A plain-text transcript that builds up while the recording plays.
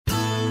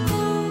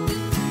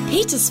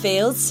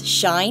Petersfield's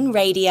Shine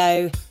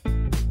Radio.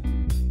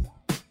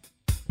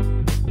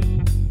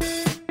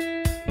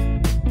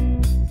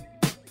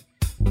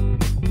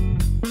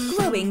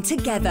 Growing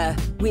Together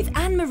with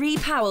Anne-Marie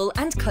Powell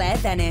and Claire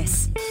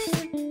Venice.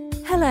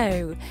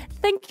 Hello.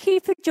 Thank you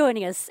for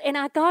joining us in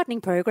our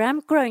gardening programme,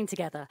 Growing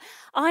Together.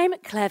 I'm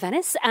Claire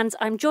Venice and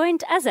I'm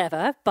joined as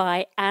ever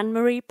by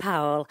Anne-Marie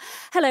Powell.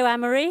 Hello,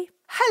 Anne-Marie.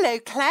 Hello,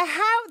 Claire.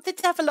 How the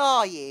devil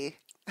are you?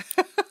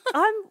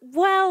 I'm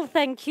well,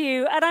 thank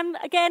you.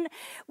 And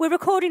we're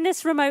recording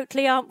this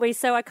remotely, aren't we?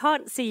 So I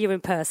can't see you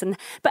in person.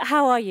 But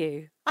how are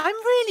you? I'm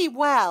really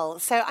well.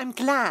 So I'm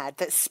glad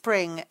that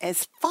spring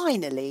is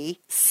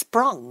finally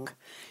sprung.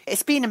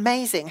 It's been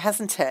amazing,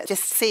 hasn't it?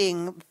 Just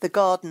seeing the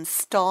garden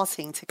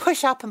starting to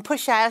push up and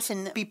push out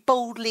and be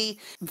boldly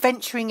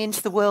venturing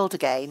into the world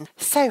again.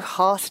 So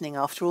heartening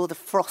after all the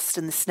frost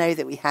and the snow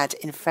that we had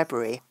in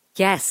February.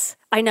 Yes,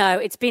 I know.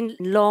 It's been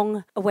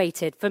long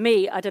awaited. For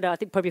me, I don't know, I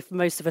think probably for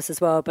most of us as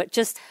well, but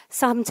just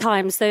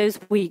sometimes those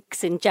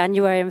weeks in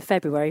January and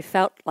February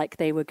felt like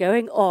they were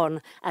going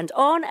on and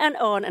on and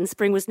on, and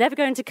spring was never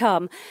going to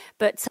come.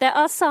 But there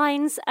are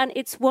signs and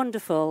it's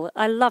wonderful.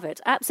 I love it.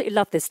 Absolutely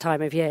love this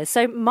time of year.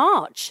 So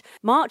March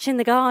in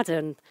the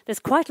garden. There's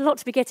quite a lot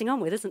to be getting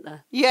on with, isn't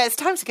there? Yeah, it's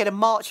time to get a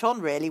march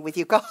on, really, with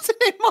your garden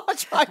in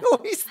March, I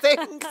always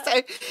think.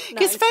 So,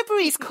 because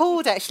February's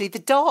called, actually, the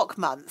dark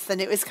month,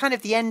 and it was kind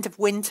of the end of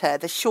winter,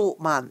 the short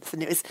month,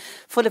 and it was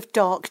full of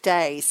dark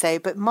days. So,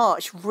 but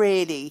March,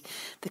 really,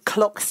 the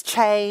clocks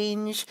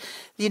change.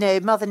 You know,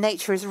 Mother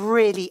Nature is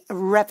really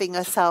revving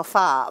herself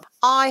up.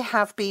 I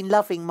have been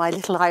loving my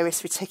little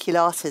Iris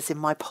reticulatas in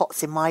my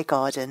pots in my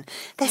garden.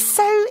 They're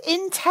so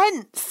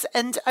intense,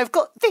 and I've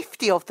got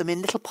 50 of them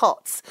in little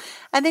pots,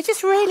 and they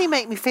just really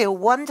make me feel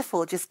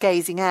wonderful just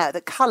gazing out.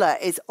 The colour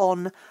is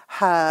on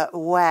her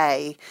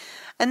way.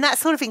 And that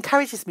sort of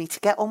encourages me to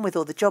get on with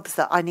all the jobs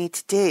that I need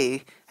to do.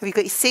 Have you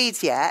got your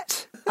seeds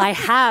yet? I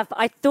have.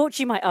 I thought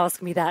you might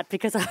ask me that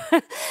because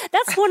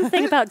that's one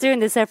thing about doing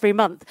this every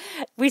month.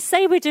 We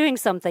say we're doing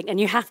something and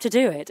you have to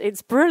do it.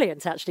 It's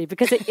brilliant, actually,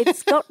 because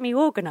it's got me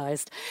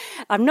organised.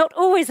 I'm not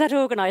always that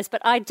organised,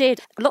 but I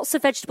did lots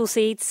of vegetable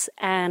seeds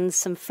and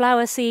some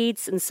flower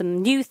seeds and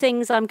some new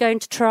things I'm going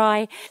to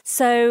try.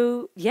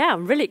 So, yeah,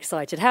 I'm really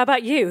excited. How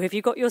about you? Have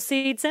you got your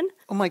seeds in?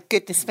 Oh, my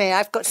goodness me.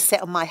 I've got to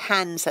sit on my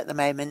hands at the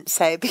moment.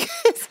 So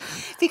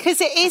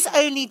because it is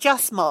only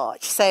just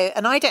March. So,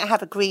 and I don't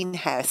have a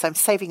greenhouse. I'm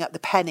saving up the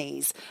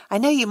pennies. I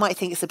know you might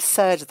think it's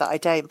absurd that I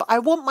don't, but I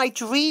want my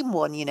dream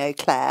one, you know,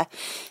 Claire.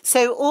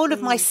 So all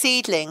of my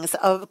seedlings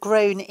are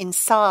grown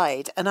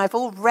inside, and I've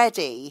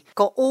already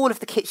got all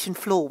of the kitchen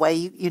floor where,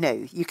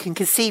 you can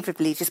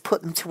conceivably just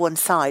put them to one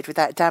side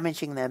without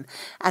damaging them.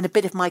 And a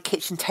bit of my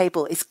kitchen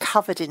table is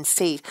covered in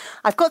seed.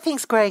 I've got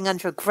things growing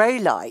under a grow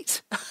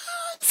light.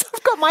 So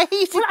I've got my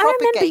heated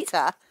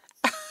propagator.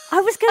 I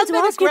was going to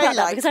ask you about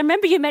that because I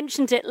remember you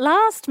mentioned it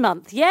last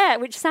month,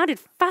 which sounded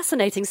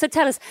fascinating. So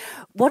tell us,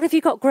 what have you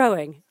got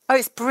growing? Oh,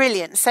 it's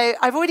brilliant. So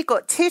I've already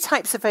got 2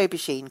 types of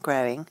aubergine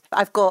growing.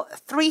 I've got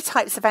 3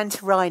 types of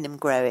antirrhinum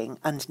growing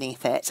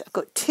underneath it. I've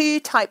got 2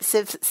 types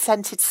of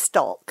scented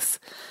stocks.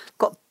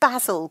 Got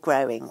basil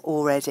growing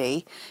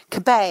already,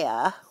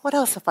 cabea. What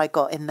else have I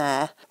got in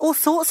there? All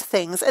sorts of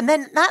things. And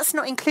then that's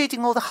not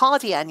including all the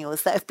hardy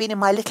annuals that have been in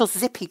my little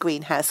zippy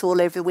greenhouse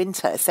all over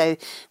winter. So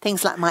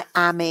things like my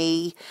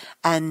Ami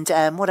and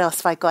what else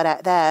have I got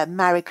out there?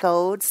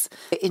 Marigolds,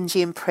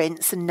 Indian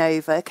Prince and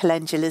Nova,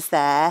 calendula's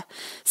there.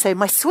 So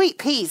my sweet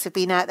peas have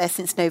been out there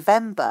since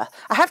November.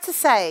 I have to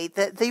say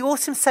that the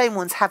autumn sown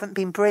ones haven't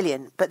been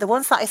brilliant, but the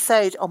ones that I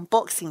sowed on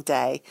Boxing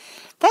Day,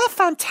 they're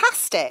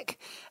fantastic.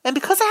 And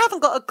because I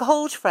haven't got a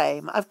cold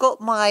frame, I've got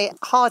my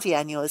hardy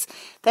annuals.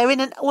 They're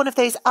in one of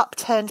those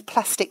upturned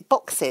plastic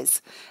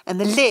boxes, and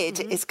the lid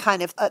is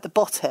kind of at the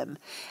bottom,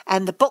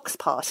 and the box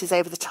part is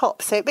over the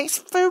top. So it makes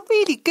for a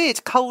really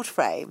good cold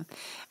frame.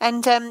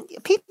 And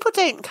people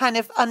don't kind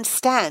of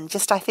understand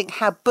just, I think,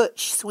 how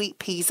butch sweet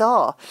peas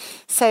are.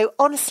 So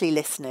honestly,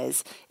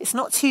 listeners, it's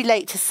not too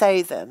late to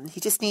sow them.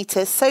 You just need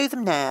to sow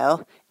them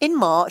now in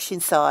March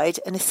inside,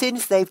 and as soon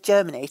as they've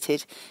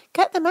germinated,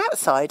 get them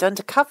outside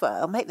under cover.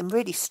 I'll make them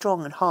really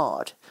strong and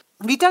hard.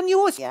 Have you done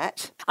yours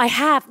yet? I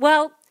have.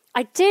 Well,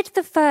 I did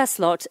the first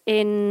lot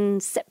in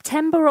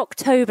September,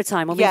 October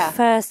time when we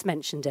first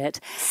mentioned it.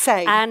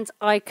 Same. And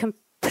I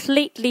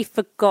completely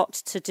forgot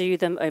to do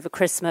them over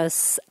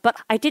Christmas. But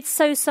I did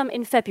sow some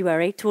in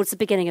February, towards the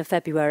beginning of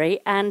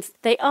February, and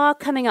they are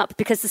coming up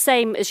because the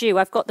same as you,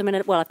 I've got them in a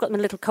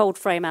little cold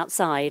frame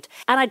outside.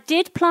 And I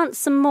did plant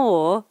some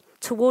more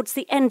towards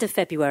the end of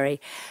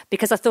February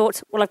because I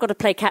thought, well, I've got to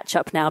play catch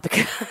up now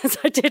because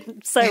I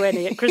didn't sow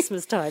any at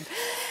Christmas time.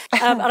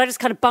 And I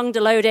just kind of bunged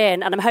a load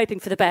in and I'm hoping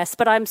for the best.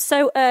 But I'm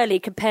so early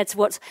compared to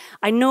what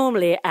I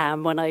normally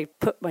am when I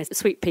put my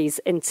sweet peas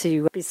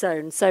into be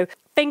sown. So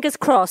fingers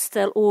crossed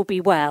they'll all be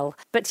well.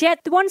 But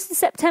yet, the ones in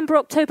September,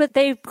 October,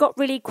 they've got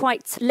really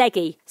quite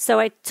leggy. So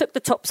I took the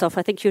tops off.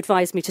 I think you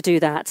advised me to do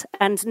that.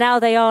 And now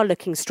they are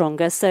looking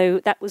stronger. So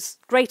that was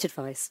great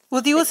advice.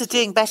 Well, yours are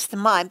doing better than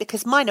mine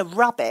because mine are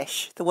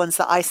rubbish, the ones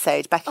that I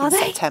sowed back in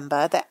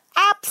September. They're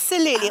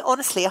Absolutely.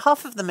 Honestly,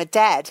 half of them are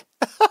dead.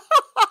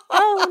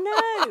 Oh,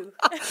 no.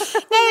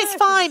 No, it's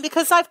fine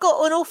because I've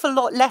got an awful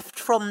lot left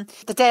from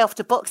the day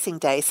after Boxing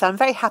Day, so I'm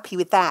very happy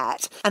with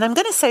that. And I'm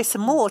going to sow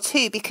some more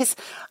too because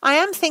I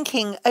am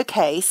thinking,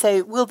 okay,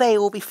 so will they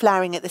all be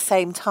flowering at the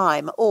same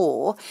time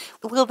or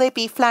will they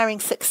be flowering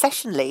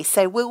successionally?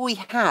 So will we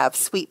have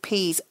sweet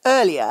peas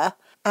earlier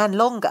and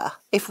longer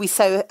if we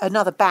sow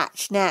another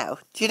batch now?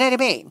 Do you know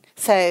what I mean?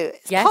 So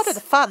it's Yes, part of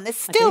the fun. There's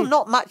still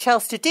not much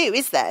else to do,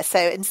 is there? So,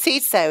 and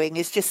seed sowing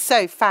is just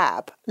so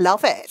fab.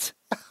 Love it.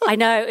 I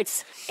know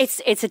it's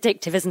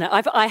addictive, isn't it?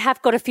 I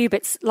have got a few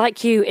bits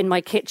like you in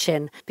my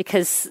kitchen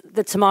because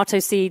the tomato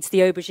seeds, the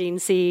aubergine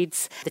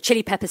seeds, the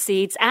chili pepper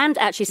seeds, and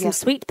actually some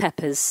sweet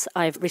peppers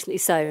I've recently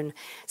sown.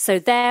 So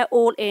they're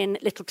all in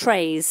little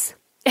trays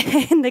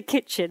in the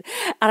kitchen,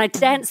 and I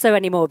daren't sow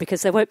anymore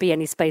because there won't be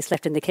any space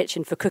left in the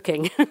kitchen for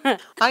cooking.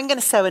 I'm going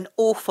to sow an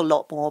awful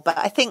lot more, but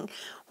I think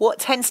what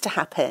tends to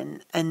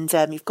happen, and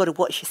you've got to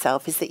watch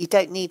yourself, is that you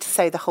don't need to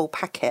sow the whole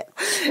packet.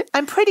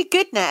 I'm pretty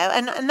good now,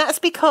 and that's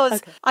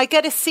because I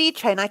get a seed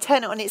tray and I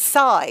turn it on its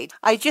side.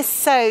 I just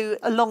sow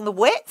along the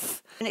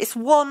width, and it's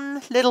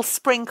one little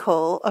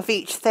sprinkle of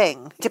each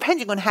thing,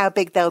 depending on how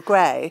big they'll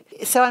grow.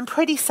 So I'm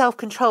pretty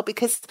self-controlled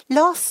because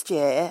last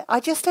year I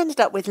just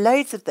ended up with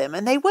loads of them,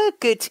 and they were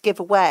good to give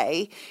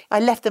away. I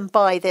left them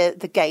by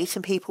the gate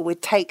and people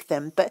would take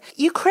them, but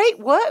you create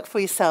work for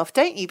yourself,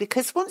 don't you?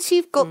 Because once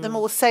you've got them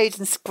all sowed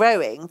and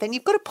growing, then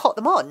you've got to pot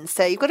them on.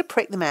 So you've got to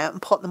prick them out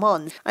and pot them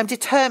on. I'm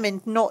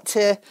determined not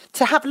to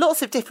have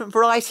lots of different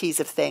varieties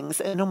of things.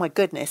 And oh my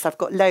goodness, I've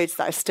got loads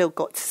that I've still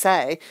got to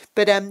sow.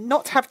 But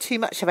not to have too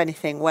much of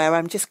anything where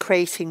I'm just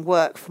creating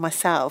work for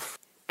myself.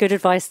 Good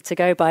advice to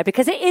go by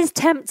because it is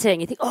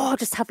tempting. You think, oh, I'll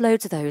just have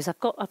loads of those. I've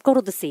got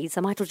all the seeds.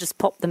 I might as well just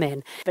pop them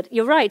in. But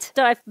you're right.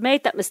 I've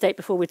made that mistake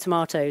before with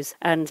tomatoes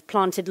and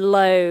planted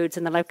loads,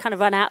 and then I've kind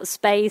of run out of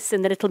space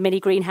in the little mini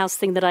greenhouse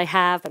thing that I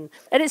have, and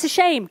it's a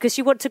shame because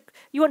you want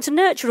to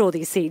nurture all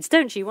these seeds,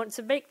 don't you? You want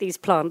to make these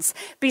plants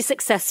be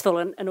successful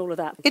and all of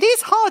that. It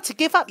is hard to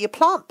give up your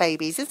plant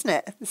babies, isn't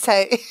it?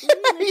 So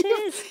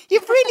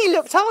you've really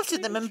looked after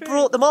them and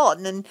brought them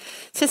on, and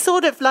to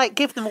sort of like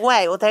give them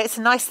away, although it's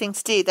a nice thing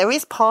to do, there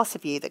is part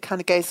of you that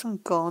kind of goes, oh,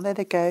 God, there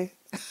they go.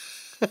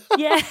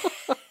 Yeah.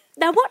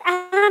 Now, what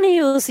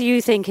annuals are you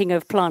thinking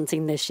of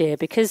planting this year?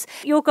 Because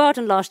your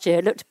garden last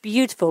year looked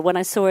beautiful when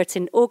I saw it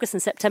in August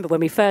and September when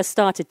we first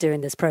started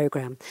doing this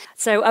programme.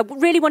 So I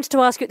really wanted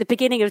to ask you at the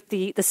beginning of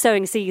the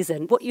sowing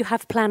season what you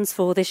have plans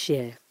for this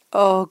year.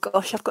 Oh,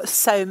 gosh, I've got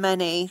so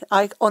many.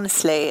 I've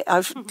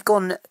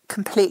gone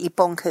completely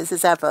bonkers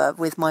as ever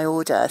with my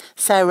order.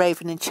 Sarah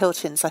Raven and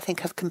Chilton's, I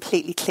think I've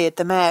completely cleared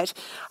them out.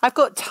 I've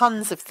got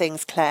tons of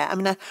things, Claire. I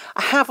mean, I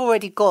have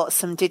already got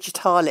some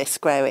digitalis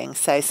growing,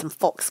 so some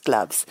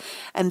foxgloves.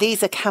 And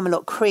these are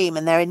Camelot Cream,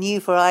 and they're a new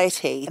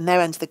variety, and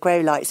they're under the grow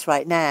lights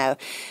right now.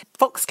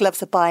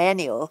 Foxgloves are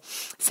biennial,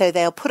 so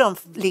they'll put on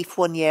leaf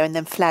one year and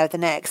then flower the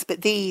next,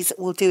 but these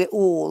will do it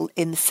all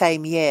in the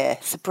same year.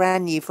 It's a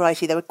brand new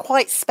variety. They were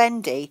quite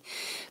spendy,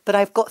 but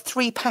I've got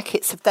 3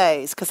 packets of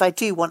those because I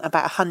do want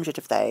about 100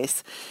 of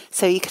those.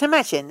 So you can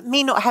imagine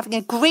me not having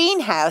a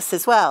greenhouse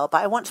as well,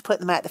 but I want to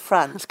put them out the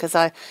front because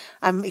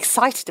I'm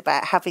excited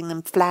about having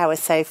them flower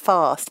so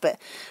fast. But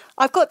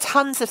I've got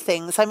tons of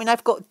things. I mean,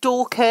 I've got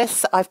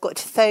Dorcas, I've got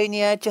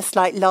Tithonia, just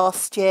like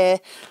last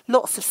year,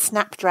 lots of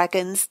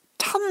snapdragons,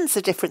 tons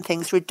of different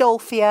things,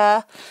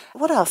 Rudolphia.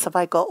 What else have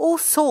I got? All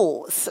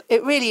sorts.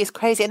 It really is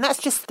crazy. And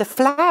that's just the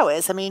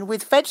flowers. I mean,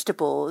 with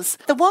vegetables,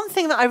 the one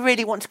thing that I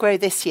really want to grow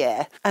this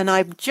year, and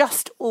I've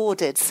just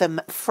ordered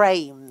some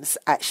frames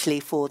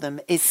actually for them,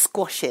 is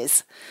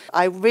squashes.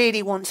 I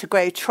really want to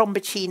grow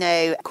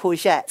Tromboncino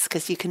courgettes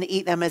because you can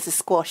eat them as a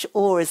squash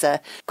or as a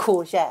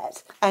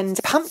courgette, and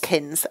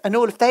pumpkins and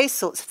all of those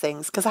sorts of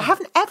things because I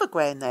haven't ever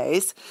grown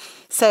those.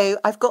 So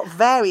I've got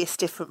various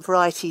different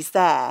varieties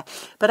there,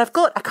 but I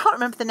can't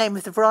remember the name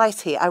of the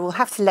variety. I will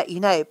have to let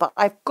you know, but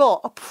I've got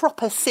a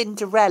proper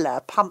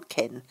Cinderella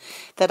pumpkin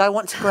that I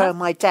want to grow on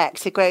my deck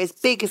to grow as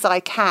big as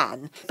I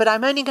can, but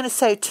I'm only going to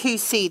sow 2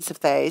 seeds of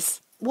those.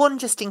 One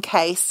just in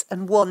case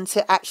and one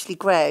to actually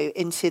grow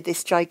into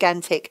this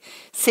gigantic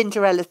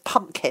Cinderella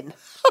pumpkin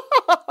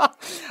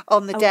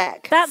on the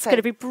deck. That's going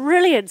to be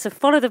brilliant. To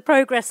follow the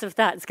progress of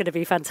that, it's going to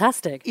be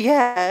fantastic.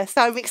 Yeah,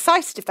 so I'm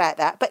excited about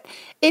that. But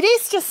it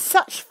is just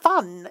such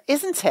fun,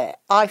 isn't it?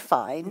 I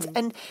find.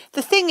 And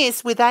the thing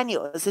is with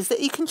annuals is that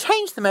you can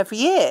change them every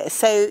year.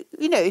 So,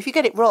 you know, if you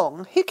get it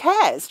wrong, who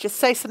cares? Just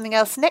sow something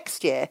else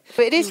next year.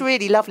 But it is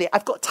really lovely.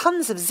 I've got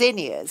tons of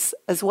zinnias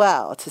as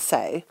well to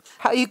sow.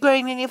 How are you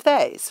growing any of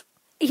those?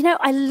 You know,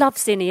 I love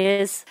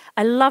zinnias.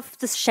 I love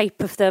the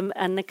shape of them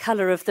and the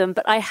colour of them,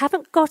 but I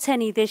haven't got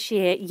any this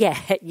year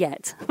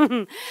yet.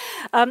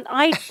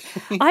 I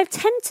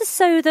tend to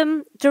sow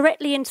them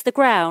directly into the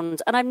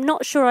ground, and I'm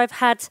not sure I've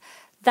had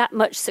that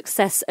much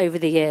success over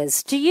the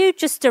years. Do you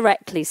just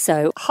directly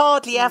sow?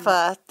 Hardly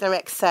ever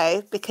direct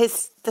sow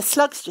because the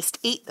slugs just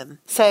eat them.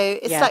 So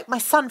it's like my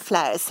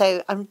sunflowers.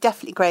 So I'm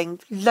definitely growing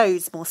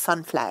loads more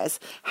sunflowers.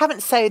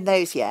 Haven't sown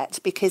those yet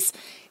because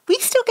we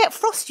still get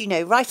frost,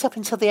 right up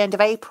until the end of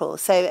April.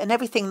 So, and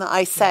everything that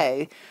I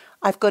sow,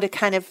 I've got to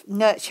kind of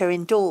nurture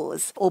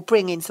indoors or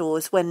bring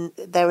indoors when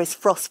there is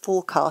frost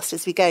forecast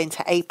as we go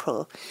into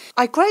April.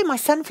 I grow my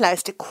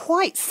sunflowers to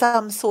quite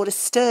some sort of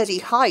sturdy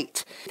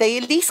height. They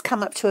at least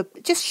come up to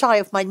just shy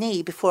of my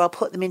knee before I'll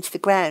put them into the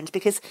ground,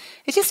 because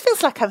it just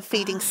feels like I'm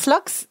feeding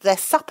slugs their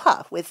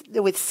supper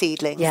with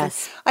seedlings.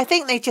 Yes. And I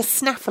think they just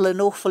snaffle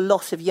an awful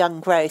lot of young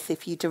growth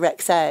if you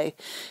direct sow.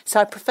 So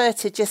I prefer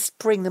to just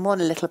bring them on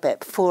a little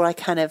bit before I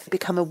kind of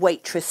become a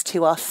waitress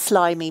to our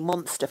slimy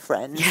monster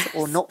friends,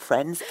 or not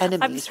friends,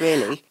 enemies,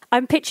 really.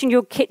 I'm picturing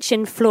your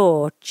kitchen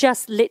floor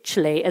just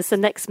literally as the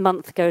next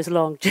month goes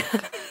along,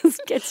 just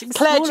getting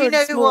Claire, smaller do you know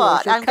and smaller what?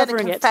 as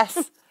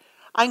you're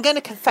I'm going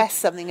to confess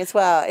something as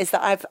well, is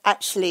that I've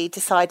actually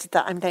decided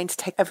that I'm going to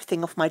take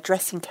everything off my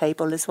dressing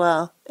table as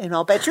well in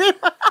our bedroom.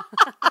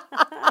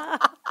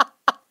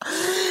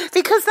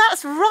 Because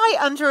that's right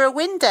under a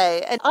window,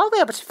 and I'll be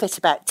able to fit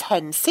about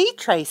 10 seed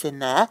trays in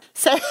there.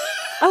 So,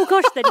 Oh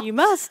gosh, then you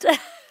must.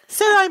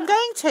 so I'm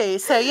going to.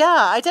 So yeah,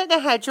 I don't know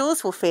how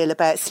Jules will feel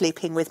about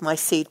sleeping with my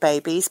seed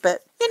babies,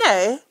 but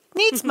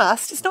needs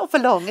must. It's not for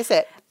long, is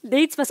it?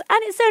 Needs must. And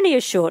it's only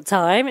a short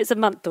time. It's a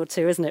month or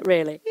two, isn't it,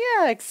 really?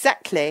 Yeah,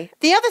 exactly.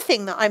 The other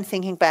thing that I'm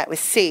thinking about with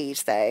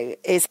seeds, though,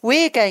 is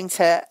we're going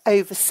to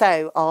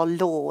oversow our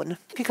lawn,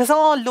 because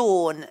our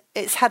lawn,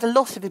 it's had a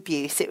lot of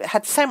abuse. It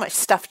had so much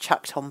stuff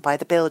chucked on by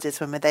the builders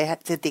when they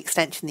did the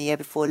extension the year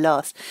before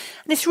last.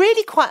 And it's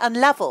really quite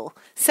unlevel.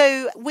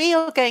 So we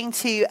are going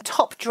to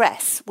top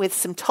dress with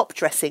some top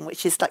dressing,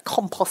 which is like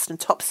compost and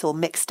topsoil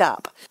mixed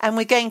up. And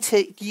we're going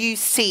to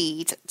use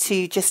seed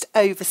to just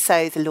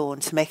oversow the lawn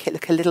to make it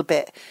look a little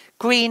bit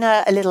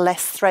greener, a little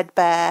less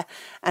threadbare,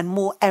 and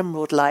more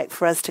emerald-like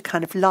for us to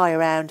kind of lie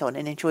around on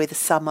and enjoy the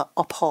summer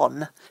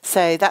upon.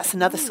 So that's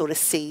another sort of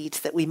seed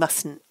that we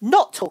mustn't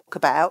not talk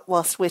about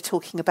whilst we're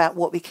talking about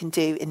what we can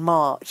do in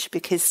March,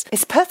 because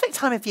it's a perfect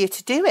time of year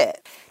to do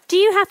it. Do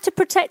you have to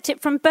protect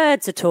it from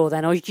birds at all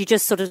then, or do you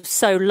just sort of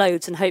sow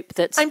loads and hope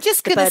that I'm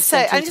just going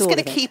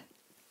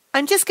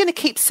to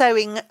keep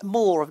sowing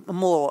more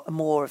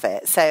of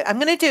it. So I'm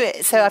going to do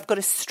it. So I've got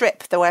a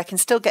strip though where I can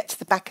still get to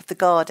the back of the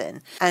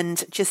garden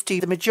and just do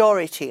the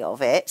majority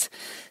of it.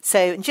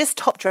 So just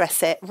top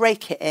dress it,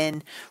 rake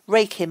in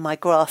my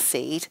grass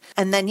seed,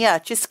 and then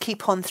just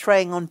keep on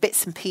throwing on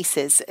bits and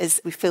pieces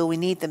as we feel we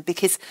need them,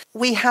 because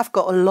we have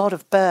got a lot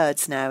of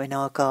birds now in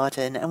our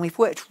garden and we've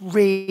worked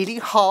really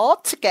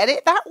hard to get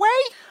it that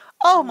way.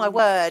 Oh, my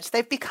word.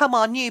 They've become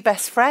our new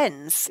best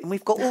friends. And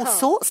we've got all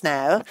sorts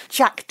now.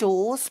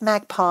 Jackdaws,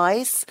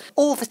 magpies,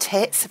 all the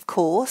tits, of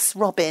course,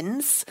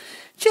 robins.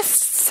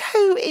 Just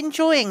so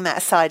enjoying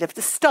that side of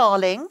the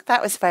starling.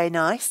 That was very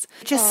nice.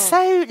 Just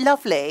so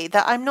lovely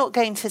that I'm not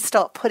going to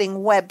start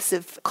putting webs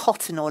of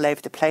cotton all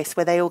over the place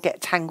where they all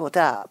get tangled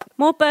up.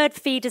 More bird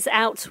feeders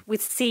out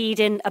with seed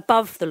in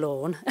above the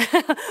lawn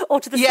or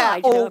to the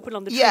side, put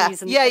on the trees.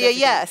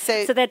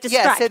 So they're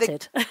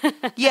distracted.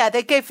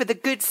 They go for the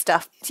good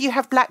stuff. Do you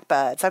have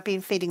blackbirds? I've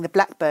been feeding the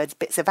blackbirds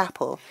bits of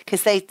apple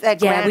because they're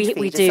ground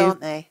feeders, aren't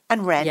they?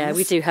 And wrens. Yeah,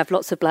 we do have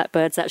lots of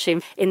blackbirds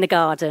actually in the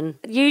garden.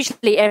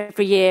 Usually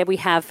every year we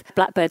have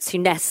blackbirds who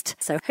nest.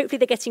 So hopefully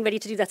they're getting ready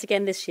to do that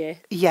again this year.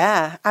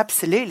 Yeah,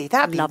 absolutely.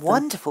 That'd be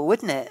wonderful,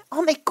 wouldn't it?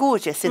 Aren't they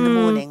gorgeous in the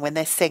morning when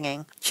they're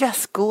singing?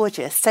 Just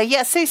gorgeous. So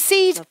so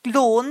seed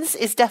lawns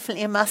is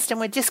definitely a must, and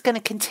we're just going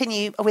to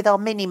continue with our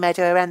mini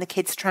meadow around the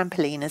kids'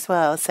 trampoline as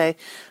well. So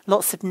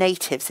lots of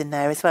natives in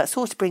there as well. It's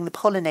all to bring the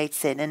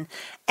pollinators in and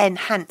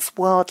enhance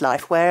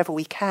wildlife wherever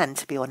we can,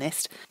 to be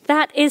honest.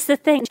 That is the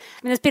thing.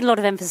 I mean, there's been a lot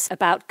of emphasis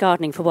about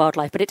gardening for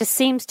wildlife, but it just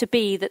seems to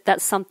be that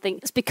that's something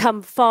that's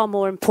become far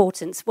more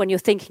important when you're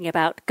thinking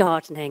about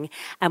gardening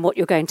and what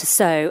you're going to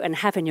sow and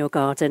have in your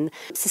garden.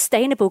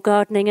 Sustainable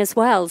gardening as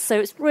well. So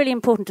it's really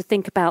important to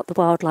think about the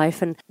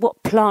wildlife and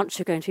what plants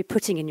you're going to be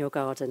putting in your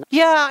garden.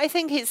 Yeah, I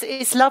think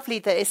it's lovely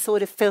that it's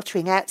sort of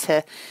filtering out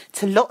to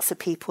lots of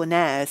people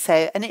now.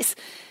 So, and it's,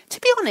 to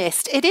be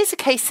honest, it is a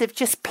case of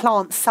just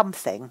plant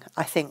something,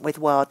 I think, with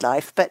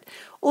wildlife, but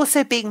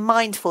also being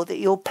mindful that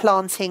you're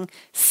planting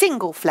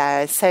single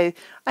flowers. So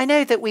I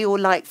know that we all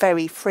like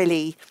very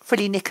frilly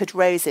knickered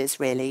roses,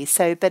 really.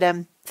 So, but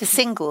the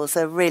singles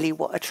are really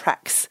what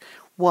attracts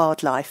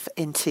wildlife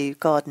into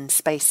garden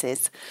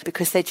spaces,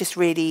 because they're just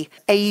really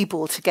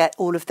able to get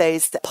all of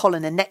those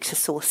pollen and nectar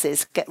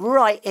sources, get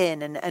right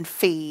in and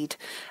feed.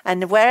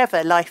 And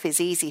wherever life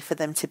is easy for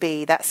them to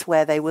be, that's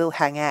where they will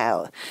hang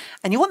out.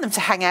 And you want them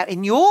to hang out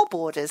in your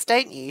borders,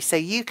 don't you? So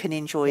you can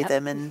enjoy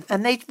them.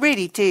 And they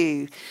really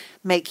do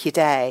make your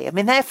day. I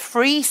mean, they're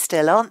free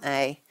still, aren't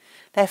they?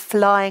 They're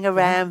flying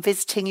around,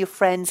 visiting your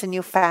friends and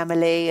your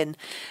family. And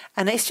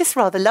it's just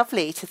rather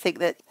lovely to think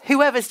that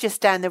whoever's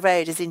just down the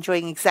road is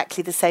enjoying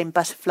exactly the same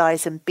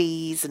butterflies and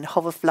bees and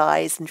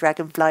hoverflies and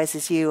dragonflies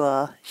as you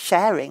are.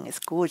 Sharing is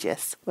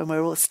gorgeous when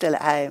we're all still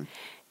at home.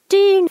 Do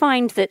you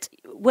find that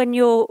when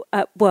you're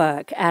at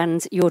work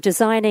and you're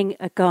designing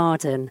a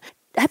garden,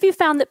 Have you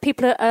found that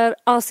people are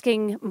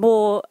asking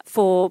more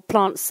for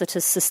plants that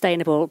are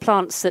sustainable,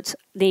 plants that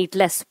need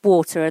less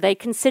water? Are they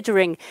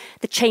considering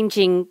the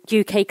changing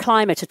UK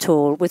climate at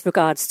all with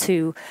regards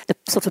to the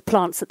sort of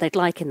plants that they'd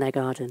like in their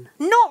garden?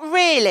 Not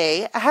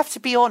really, I have to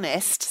be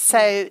honest.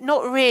 So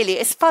not really.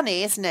 It's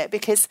funny, isn't it?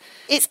 Because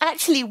it's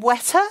actually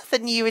wetter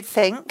than you would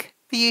think.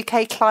 The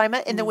UK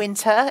climate in the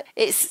winter,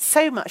 it's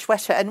so much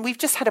wetter, and we've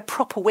just had a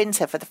proper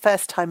winter for the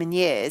first time in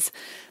years,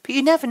 but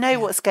you never know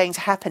what's going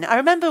to happen. I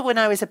remember when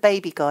I was a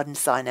baby garden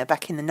designer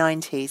back in the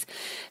 90s,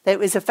 that it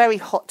was a very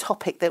hot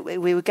topic that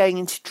we were going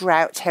into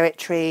drought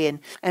territory,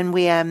 and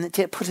we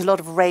did put a lot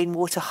of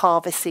rainwater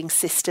harvesting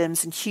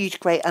systems and huge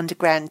great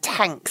underground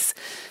tanks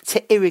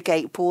to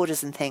irrigate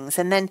borders and things,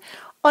 and then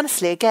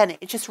honestly, again,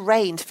 it just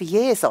rained for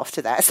years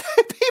after that. So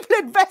people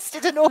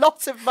invested a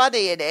lot of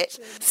money in it.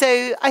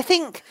 So I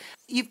think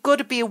you've got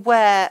to be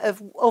aware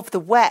of the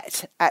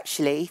wet,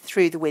 actually,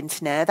 through the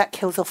winter now. That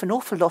kills off an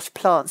awful lot of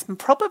plants, and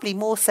probably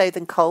more so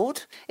than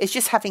cold. It's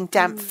just having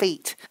damp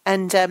feet.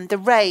 And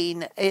the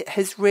rain, it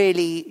has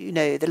really,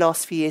 the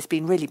last few years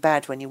been really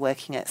bad when you're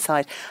working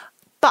outside.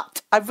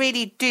 But I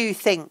really do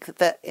think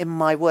that in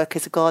my work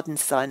as a garden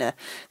designer,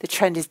 the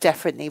trend is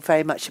definitely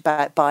very much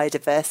about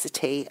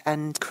biodiversity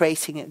and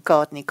creating a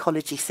garden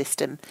ecology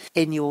system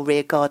in your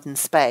rear garden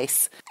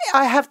space.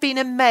 I have been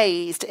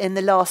amazed in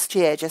the last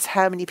year just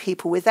how many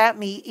people, without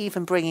me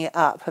even bringing it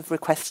up, have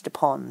requested a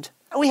pond.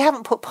 We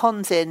haven't put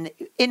ponds in,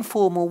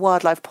 informal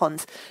wildlife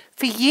ponds,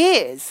 for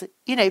years.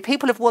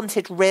 People have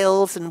wanted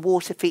rills and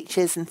water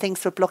features and things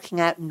for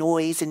blocking out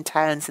noise in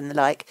towns and the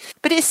like.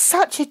 But it's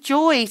such a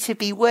joy to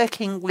be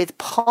working with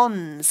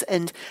ponds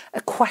and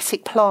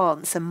aquatic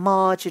plants and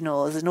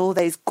marginals and all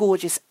those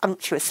gorgeous,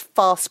 unctuous,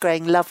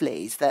 fast-growing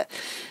lovelies that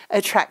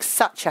attract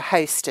such a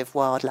host of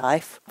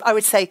wildlife. I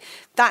would say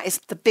that is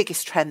the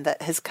biggest trend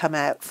that has come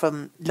out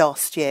from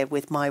last year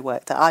with my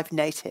work that I've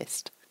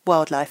noticed.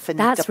 Wildlife and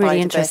that's the really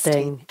biodiversity.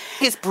 Interesting.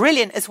 It's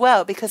brilliant as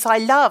well because I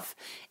love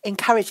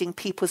encouraging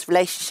people's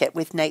relationship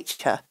with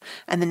nature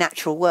and the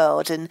natural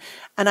world, and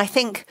I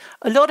think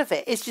a lot of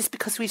it is just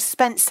because we've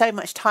spent so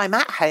much time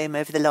at home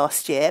over the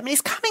last year. I mean,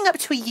 it's coming up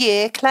to a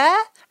year,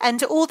 Claire,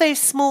 and all those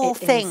small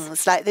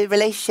things like the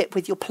relationship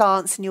with your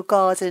plants and your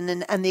garden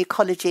and the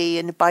ecology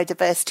and the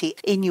biodiversity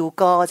in your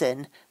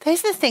garden,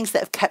 those are the things that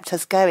have kept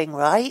us going,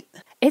 right?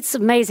 It's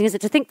amazing, isn't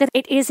it, to think that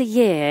it is a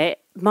year.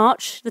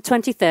 March the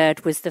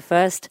 23rd was the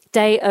first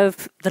day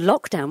of the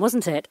lockdown,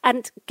 wasn't it?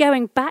 And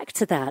going back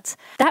to that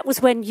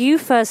was when you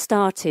first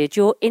started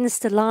your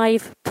Insta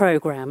Live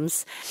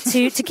programmes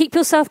to keep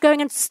yourself going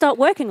and start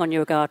working on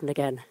your garden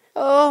again.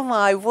 Oh,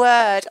 my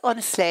word.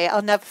 Honestly,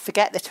 I'll never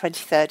forget the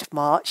 23rd of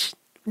March.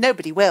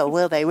 Nobody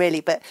will they really?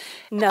 But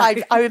no.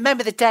 I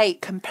remember the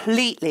date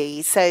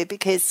completely. So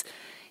because,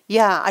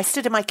 I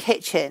stood in my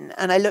kitchen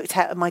and I looked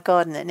out at my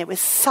garden and it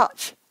was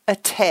such a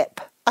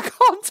tip. I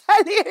can't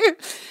tell you.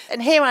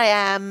 And here I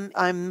am.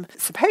 I'm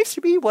supposed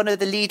to be one of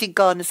the leading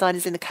garden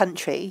designers in the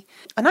country.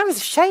 And I was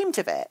ashamed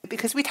of it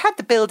because we'd had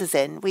the builders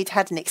in, we'd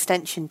had an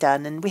extension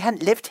done, and we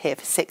hadn't lived here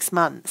for 6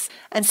 months.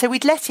 And so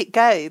we'd let it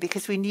go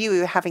because we knew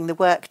we were having the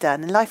work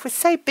done. And life was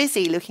so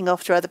busy looking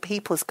after other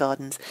people's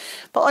gardens.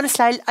 But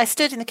honestly, I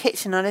stood in the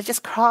kitchen and I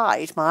just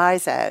cried my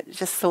eyes out.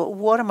 Just thought,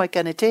 what am I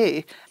going to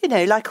do?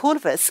 Like all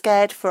of us,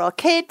 scared for our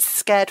kids,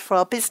 scared for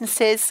our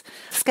businesses,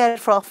 scared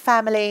for our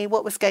family,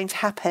 what was going to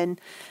happen.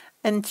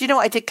 And do you know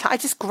what I did? I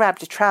just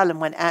grabbed a trowel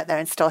and went out there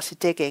and started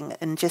digging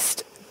and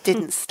just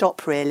didn't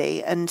stop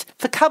really. And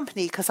for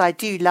company, because I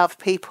do love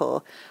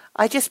people,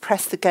 I just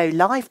pressed the go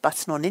live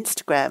button on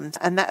Instagram.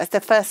 And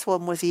the first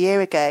one was a year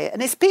ago.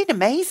 And it's been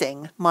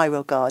amazing, My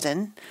Real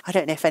Garden. I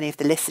don't know if any of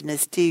the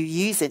listeners do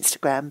use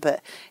Instagram,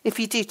 but if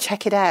you do,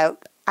 check it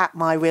out at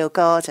My Real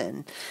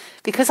Garden.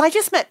 Because I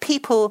just met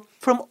people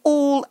from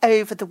all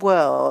over the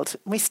world.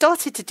 We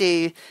started to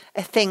do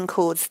a thing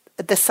called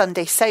the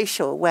Sunday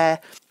Social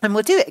and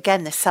we'll do it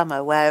again this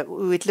summer, where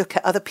we would look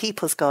at other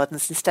people's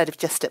gardens instead of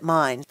just at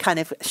mine, kind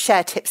of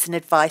share tips and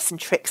advice and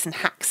tricks and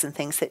hacks and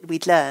things that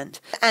we'd learned.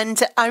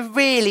 And I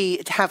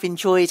really have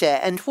enjoyed it.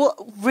 And what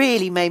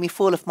really made me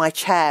fall off my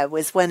chair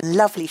was when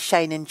lovely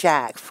Shane and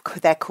Jack,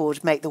 they're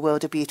called Make the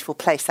World a Beautiful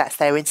Place, that's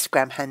their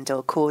Instagram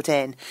handle, called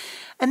in.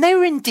 And they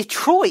were in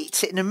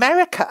Detroit in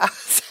America.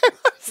 So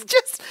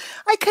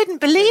I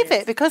couldn't believe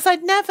it because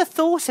I'd never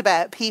thought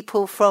about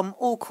people from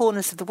all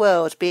corners of the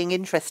world being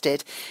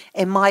interested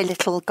in my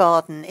little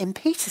garden in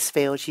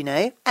Petersfield,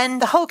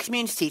 And the whole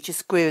community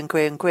just grew and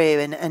grew and grew.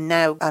 And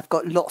now I've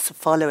got lots of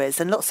followers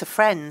and lots of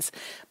friends.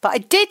 But I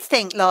did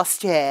think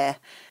last year,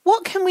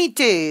 what can we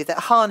do that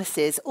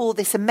harnesses all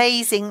this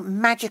amazing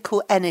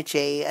magical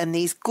energy and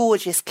these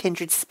gorgeous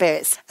kindred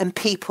spirits and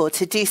people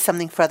to do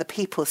something for other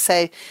people?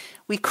 So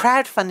we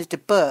crowdfunded a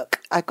book.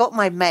 I got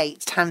my mate,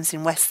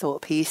 Tamsin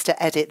Westhorpe, who used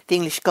to edit the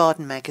English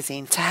Garden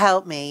magazine, to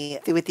help me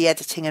with the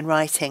editing and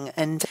writing.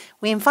 And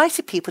we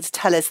invited people to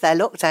tell us their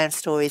lockdown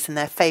stories and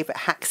their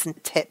favourite hacks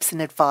and tips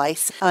and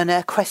advice on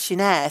a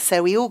questionnaire.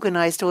 So we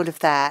organised all of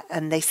that,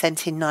 and they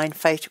sent in 9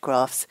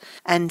 photographs.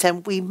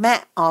 And we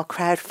met our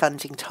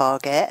crowdfunding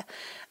target.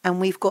 And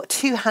we've got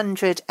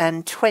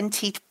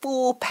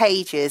 224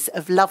 pages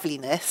of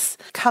loveliness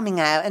coming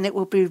out, and it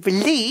will be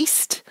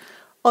released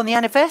on the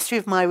anniversary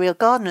of My Real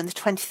Garden on the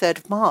 23rd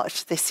of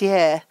March this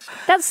year.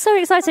 That's so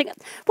exciting.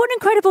 What an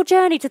incredible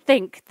journey to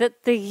think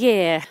that the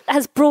year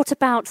has brought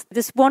about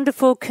this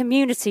wonderful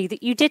community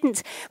that you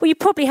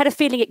probably had a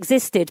feeling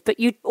existed, but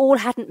you all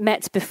hadn't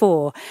met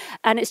before.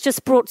 And it's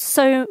just brought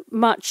so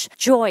much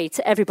joy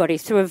to everybody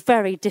through a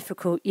very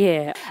difficult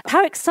year.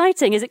 How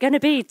exciting is it going to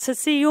be to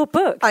see your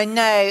book? I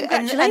know.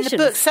 Congratulations. And the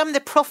book, some of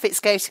the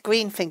profits go to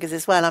Greenfingers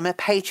as well. I'm a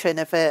patron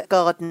of a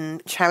garden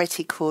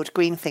charity called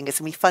Greenfingers,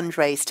 and we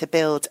fundraise to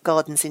build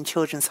gardens in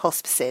children's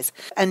hospices.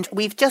 And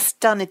we've just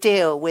done a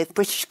deal with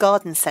British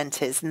Garden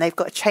Centres, and they've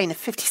got a chain of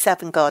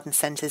 57 garden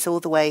centres all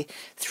the way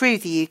through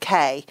the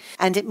UK.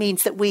 And it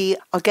means that we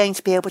are going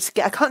to be able to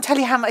get, I can't tell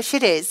you how much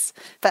it is,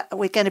 but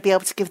we're going to be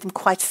able to give them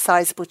quite a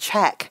sizable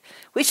cheque,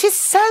 which is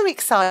so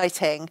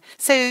exciting.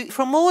 So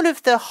from all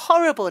of the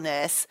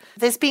horribleness,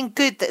 there's been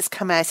good that's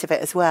come out of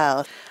it as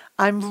well.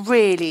 I'm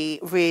really,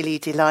 really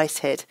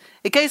delighted.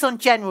 It goes on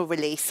general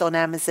release on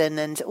Amazon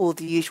and all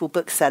the usual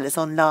booksellers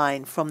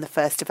online from the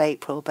 1st of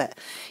April. But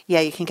yeah,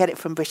 you can get it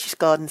from British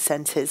Garden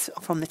Centres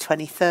from the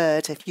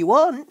 23rd if you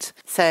want.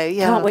 So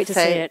yeah. Can't wait to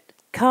see it.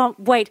 Can't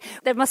wait.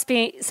 There must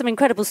be some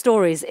incredible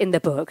stories in the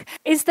book.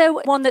 Is there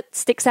one that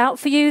sticks out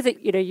for you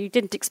that you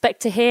didn't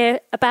expect to hear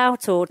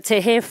about or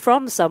to hear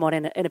from someone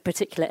in a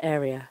particular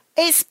area?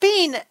 It's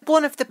been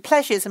one of the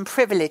pleasures and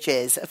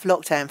privileges of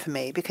lockdown for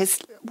me because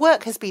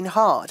work has been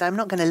hard. I'm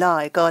not going to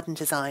lie, garden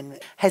design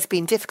has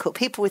been difficult.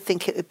 People would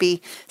think it would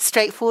be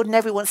straightforward and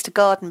everyone wants to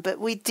garden, but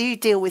we do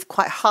deal with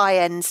quite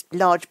high-end,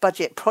 large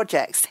budget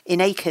projects in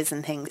acres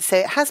and things. So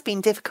it has been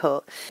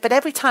difficult. But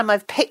every time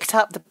I've picked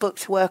up the book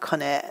to work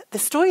on it, the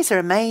stories are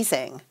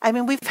amazing. I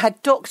mean, we've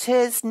had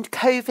doctors and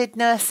COVID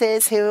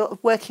nurses who are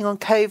working on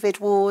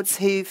COVID wards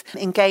who've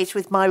engaged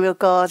with My Real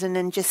Garden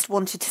and just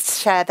wanted to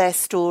share their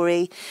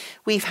story.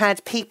 We've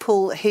had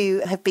people who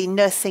have been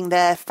nursing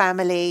their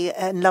family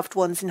and loved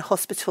ones in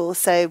hospital,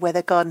 so where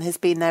their garden has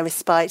been their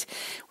respite.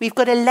 We've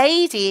got a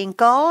lady in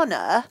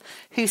Ghana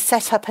who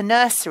set up a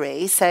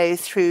nursery, so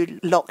through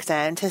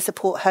lockdown, to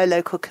support her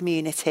local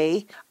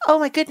community. Oh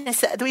my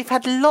goodness, we've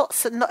had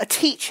lots of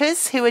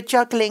teachers who are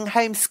juggling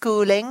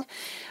homeschooling,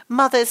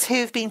 mothers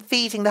who've been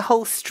feeding the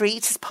whole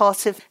street as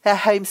part of their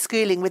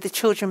homeschooling with the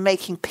children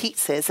making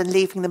pizzas and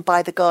leaving them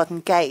by the garden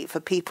gate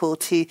for people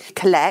to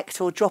collect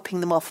or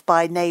dropping them off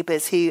by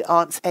neighbours who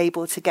aren't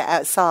able to get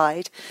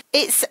outside.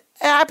 It's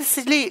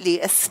absolutely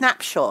a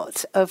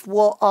snapshot of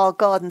what our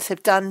gardens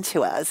have done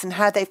to us and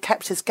how they've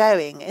kept us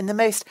going in the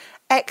most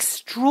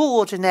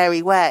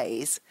extraordinary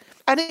ways.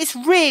 And it's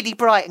really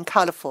bright and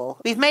colourful.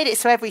 We've made it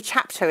so every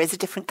chapter is a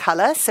different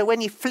colour, so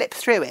when you flip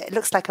through it, it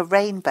looks like a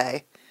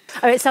rainbow.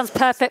 Oh, it sounds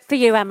perfect for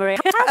you, Anne-Marie.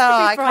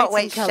 I can't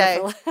wait to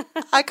show.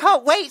 I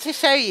can't wait to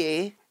show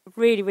you.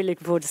 Really, really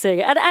looking forward to seeing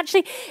it. And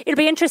actually, it'll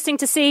be interesting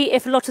to see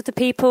if a lot of the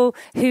people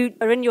who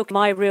are in your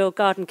My Real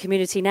Garden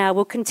community now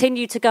will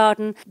continue to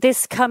garden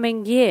this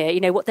coming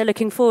year, what they're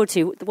looking forward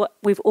to, what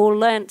we've all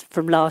learnt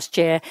from last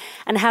year,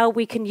 and how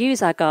we can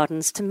use our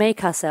gardens to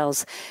make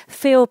ourselves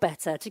feel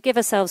better, to give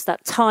ourselves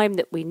that time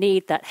that we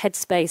need, that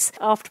headspace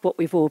after what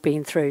we've all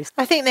been through.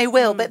 I think they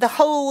will, but the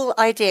whole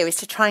idea is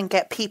to try and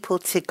get people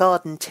to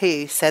garden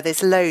too. So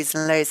there's loads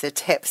and loads of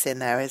tips in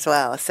there as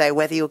well. So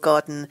whether your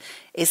garden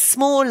is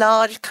small,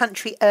 large,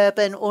 country,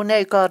 urban, or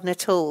no garden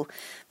at all,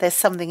 there's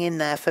something in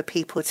there for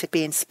people to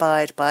be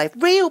inspired by.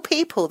 Real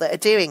people that are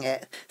doing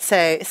it. So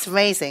it's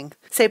amazing.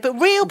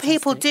 But real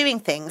people doing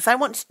things, I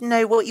want to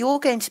know what you're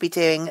going to be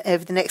doing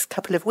over the next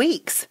couple of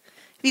weeks.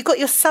 Have you got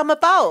your summer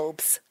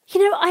bulbs?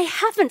 I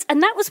haven't.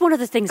 And that was one of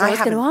the things I was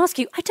going to ask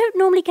you. I don't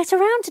normally get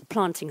around to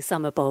planting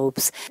summer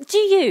bulbs. Do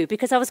you?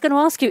 Because I was going to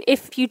ask you,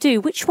 if you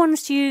do, which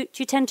ones do you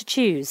tend to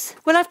choose?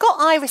 Well, I've got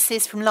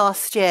irises from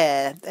last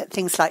year,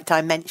 things like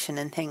Dimension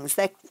and things.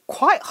 They're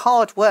quite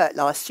hard work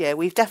last year.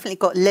 We've definitely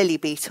got lily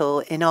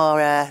beetle in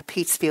our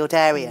Petersfield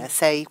area,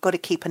 so you've got to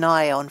keep an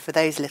eye on for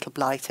those little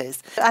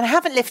blighters. And I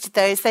haven't lifted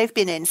those. They've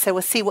been in, so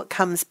we'll see what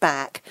comes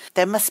back.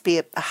 There must be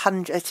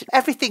 100.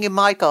 Everything in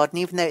my garden,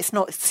 even though it's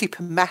not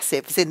super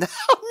massive, is in the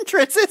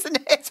hundreds, isn't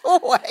it?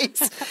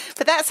 Always.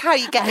 But that's how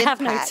you get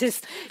impact. I have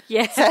noticed.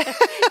 Yeah. So,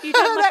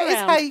 that is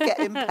how you get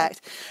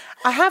impact.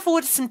 I have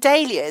ordered some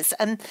dahlias,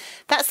 and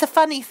that's the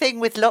funny thing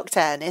with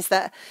lockdown is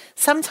that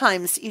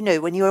sometimes,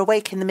 when you're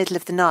awake in the middle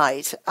of the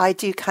night, I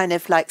do kind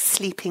of like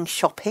sleeping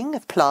shopping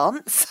of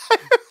plants.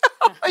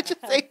 I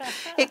just think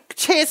it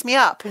cheers me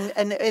up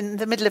in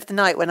the middle of the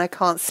night when I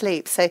can't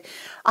sleep. So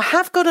I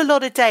have got a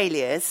lot of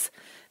dahlias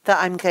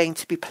that I'm going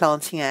to be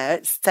planting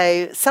out.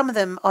 So some of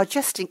them are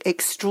just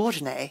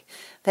extraordinary.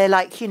 They're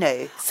like,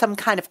 some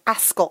kind of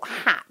ascot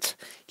hat.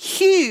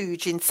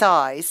 huge in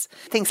size.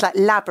 Things like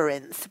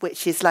Labyrinth,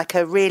 which is like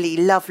a really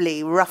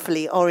lovely,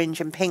 ruffly orange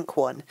and pink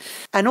one.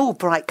 And all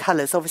bright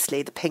colours,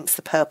 obviously, the pinks,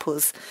 the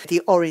purples, the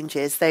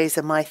oranges, those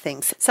are my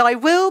things. So I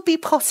will be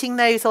potting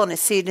those on as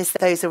soon as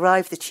those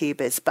arrive, the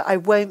tubers, but I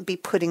won't be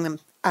putting them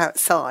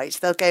outside.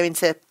 They'll go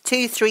into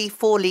 2, 3,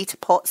 4 litre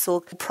pots or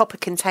proper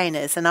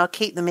containers, and I'll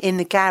keep them in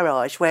the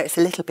garage where it's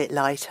a little bit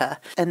lighter.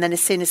 And then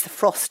as soon as the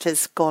frost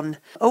has gone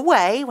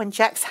away, when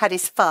Jack's had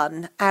his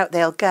fun, out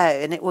they'll go,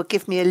 and it will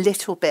give me a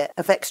little bit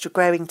of extra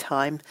growing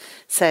time.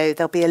 So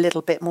they'll be a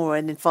little bit more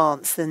in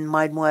advance than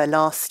mine were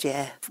last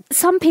year.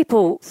 Some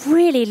people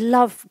really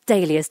love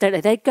dahlias, don't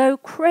they? They go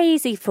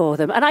crazy for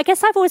them. And I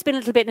guess I've always been a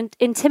little bit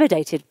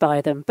intimidated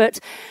by them,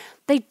 but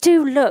they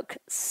do look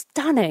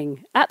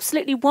stunning,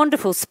 absolutely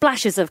wonderful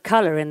splashes of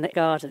colour in the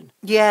garden.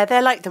 Yeah,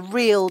 they're like the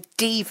real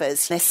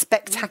divas. They're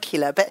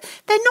spectacular, but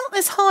they're not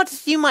as hard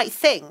as you might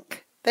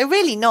think. They're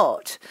really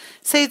not.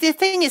 So the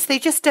thing is, they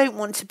just don't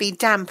want to be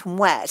damp and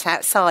wet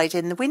outside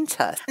in the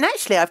winter. And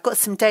actually, I've got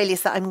some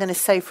dahlias that I'm going to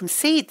sow from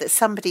seed that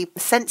somebody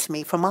sent to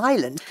me from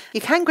Ireland.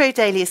 You can grow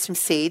dahlias from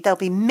seed. They'll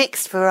be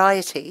mixed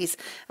varieties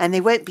and they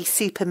won't be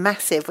super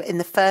massive in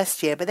the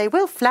first year, but they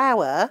will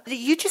flower.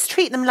 You just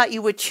treat them like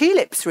you would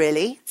tulips,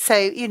 really. So,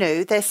 you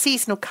know, they're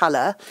seasonal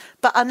colour.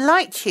 But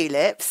unlike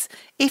tulips,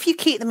 if you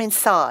keep them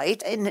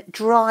inside in a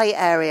dry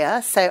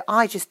area, so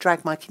I just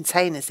drag my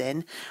containers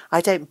in,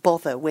 I don't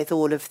bother with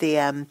all of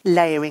the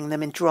layering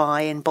them in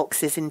dry in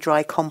boxes in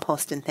dry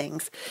compost and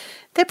things.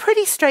 They're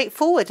pretty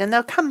straightforward and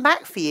they'll come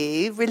back for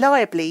you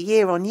reliably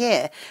year on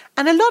year.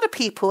 And a lot of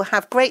people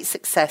have great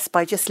success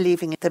by just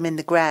leaving them in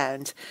the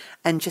ground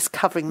and just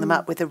covering them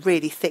up with a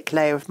really thick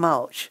layer of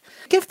mulch.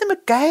 Give them a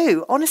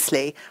go,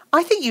 honestly.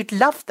 I think you'd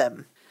love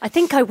them. I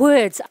think I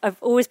would.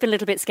 I've always been a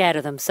little bit scared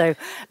of them. So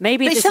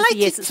maybe this is the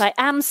year since I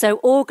am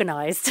so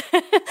organised.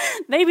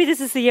 Maybe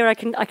this is the year I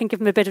can give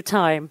them a bit of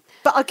time.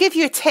 But I'll give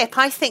you a tip.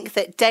 I think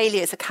that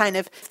dahlias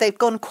are they've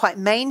gone quite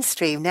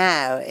mainstream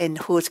now in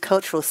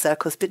horticultural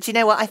circles. But do you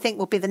know what I think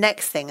will be the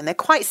next thing? And they're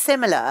quite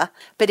similar,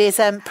 but is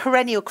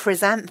perennial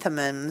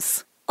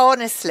chrysanthemums.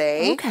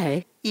 Honestly.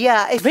 Okay.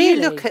 Yeah, if really?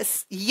 you look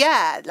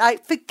at,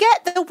 like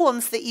forget the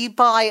ones that you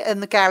buy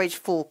in the garage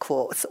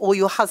forecourts or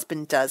your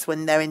husband does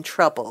when they're in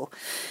trouble.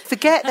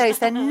 Forget those,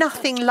 they're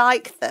nothing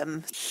like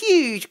them.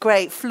 Huge,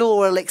 great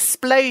floral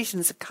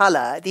explosions of colour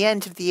at the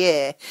end of the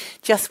year,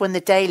 just when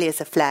the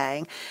dahlias are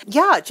flowering.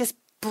 Yeah, just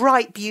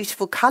bright,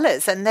 beautiful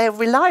colours, and they'll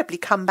reliably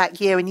come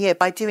back year and year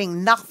by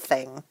doing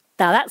nothing.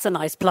 Now, that's a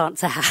nice plant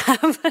to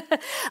have.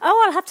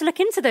 Oh, I'll have to look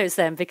into those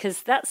then,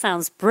 because that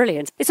sounds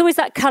brilliant. It's always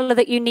that colour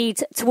that you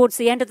need towards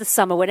the end of the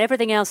summer when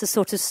everything else is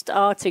sort of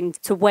starting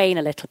to wane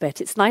a little bit.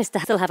 It's nice to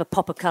still have a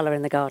pop of colour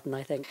in the garden,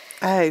 I think.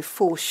 Oh,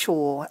 for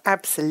sure.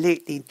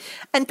 Absolutely.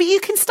 But you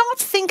can start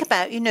to think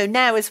about,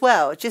 now as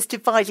well, just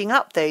dividing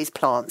up those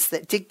plants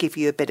that did give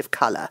you a bit of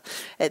colour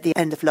at the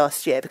end of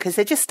last year, because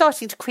they're just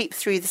starting to creep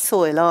through the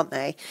soil, aren't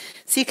they?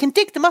 So you can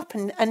dig them up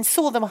and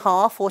saw them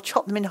half or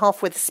chop them in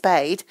half with a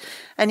spade,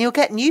 and you'll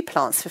get new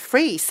plants for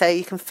free, so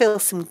you can fill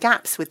some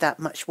gaps with that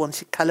much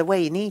wanted colour where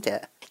you need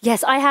it.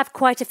 Yes, I have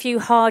quite a few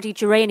hardy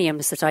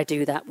geraniums that I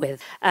do that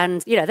with.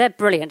 And, they're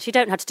brilliant. You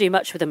don't have to do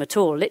much with them at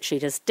all.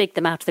 Literally just dig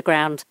them out of the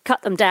ground,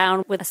 cut them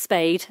down with a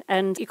spade,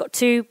 and you've got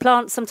 2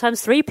 plants,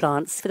 sometimes 3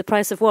 plants for the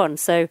price of 1.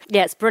 So,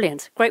 yeah, it's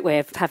brilliant. Great way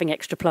of having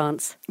extra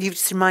plants. You've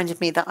just reminded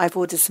me that I've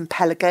ordered some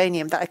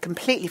pelargonium that I'd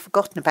completely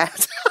forgotten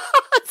about.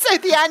 So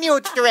the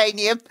annual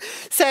geranium.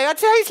 So I'd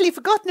totally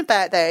forgotten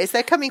about those.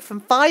 They're coming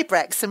from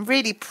Vibrex, some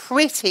really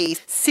pretty,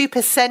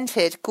 super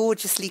scented,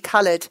 gorgeously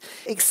coloured,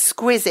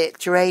 exquisite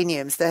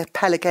geraniums. They're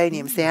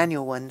pelargoniums, the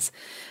annual ones.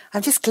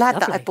 I'm just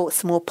glad that I bought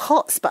some more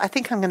pots, but I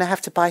think I'm going to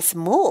have to buy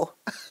some more.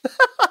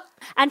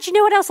 And do you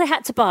know what else I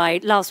had to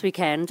buy last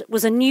weekend?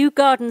 Was a new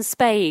garden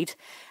spade.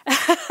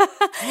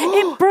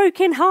 It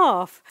broke in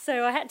half.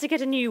 So I had to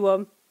get a new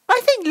one. I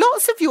think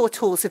lots of your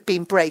tools have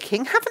been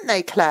breaking, haven't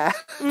they, Claire?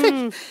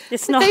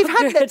 It's not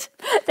good.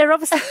 They're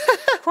obviously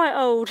quite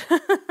old.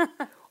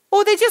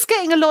 Or they're just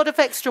getting a lot of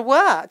extra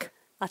work.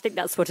 I think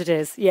that's what it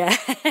is, yeah.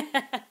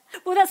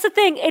 Well, that's the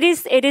thing. It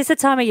is a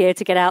time of year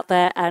to get out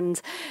there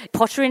and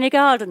potter in your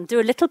garden. Do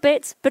a little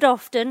bit, but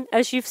often,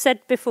 as you've said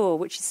before,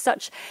 which is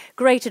such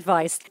great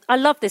advice. I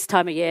love this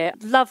time of year.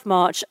 Love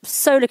March.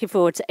 So looking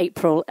forward to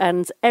April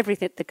and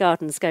everything the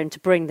garden's going to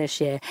bring this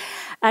year.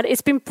 And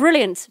it's been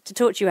brilliant to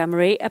talk to you,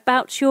 Anne-Marie,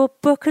 about your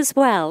book as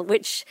well,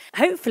 which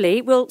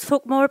hopefully we'll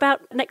talk more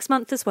about next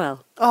month as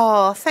well.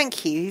 Oh,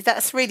 thank you.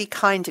 That's really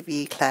kind of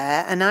you,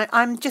 Claire. And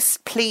I'm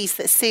just pleased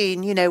that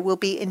soon, we'll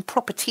be in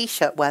proper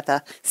T-shirt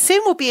weather.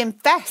 Soon we'll be in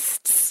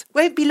vests.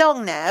 Won't be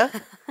long now.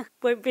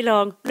 Won't be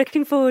long.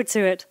 Looking forward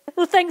to it.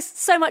 Well, thanks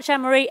so much,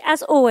 Anne-Marie.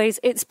 As always,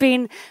 it's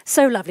been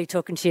so lovely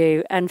talking to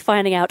you and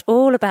finding out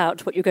all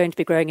about what you're going to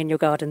be growing in your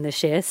garden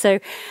this year. So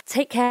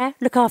take care,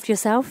 look after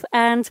yourself,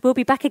 and we'll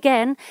be back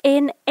again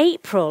in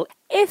April.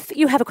 If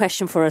you have a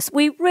question for us,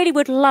 we really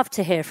would love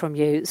to hear from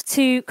you.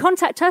 To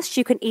contact us,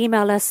 you can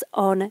email us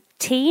on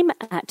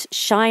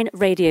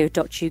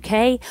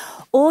team@shineradio.uk,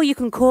 or you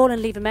can call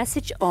and leave a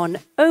message on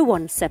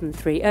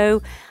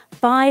 01730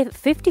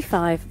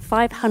 555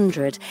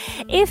 500.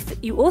 If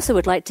you also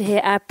would like to hear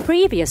our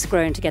previous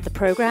Growing Together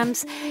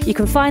programmes, you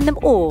can find them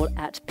all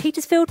at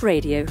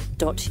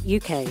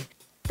petersfieldradio.uk.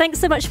 Thanks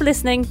so much for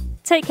listening.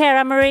 Take care,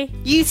 Anne-Marie.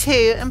 You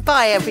too, and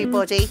bye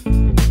everybody.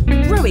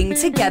 Growing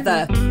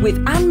Together with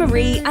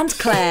Anne-Marie and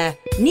Claire.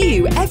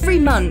 New every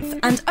month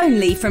and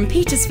only from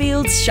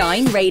Petersfield's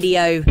Shine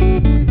Radio.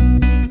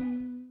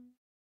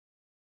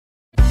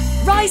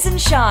 Rise and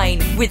Shine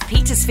with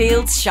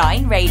Petersfield's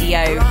Shine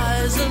Radio.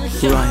 Rise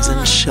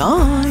and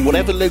shine.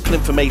 Whatever local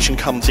information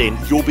comes in,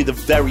 you'll be the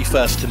very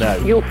first to know.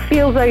 You'll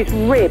feel those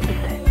ribs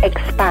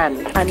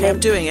expand. And Okay, I'm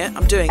doing it.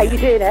 Are you doing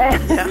it?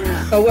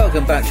 Yeah. Oh,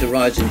 welcome back to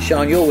Rise and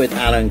Shine. You're with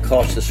Alan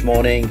Cost this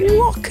morning.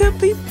 What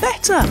could be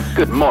better?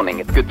 Good morning,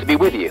 it's good to be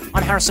with you.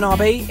 I'm Harrison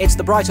RB. It's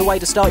the brighter way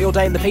to start your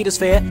day in the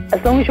Petersphere.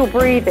 As long as you're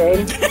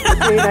breathing, you're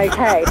doing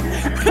okay.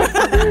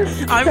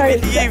 I'm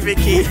with you,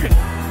 Vicky.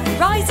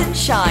 Rise and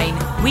Shine,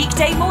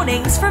 weekday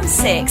mornings from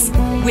 6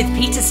 with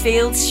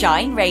Petersfield's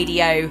Shine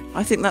Radio.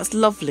 I think that's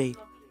lovely.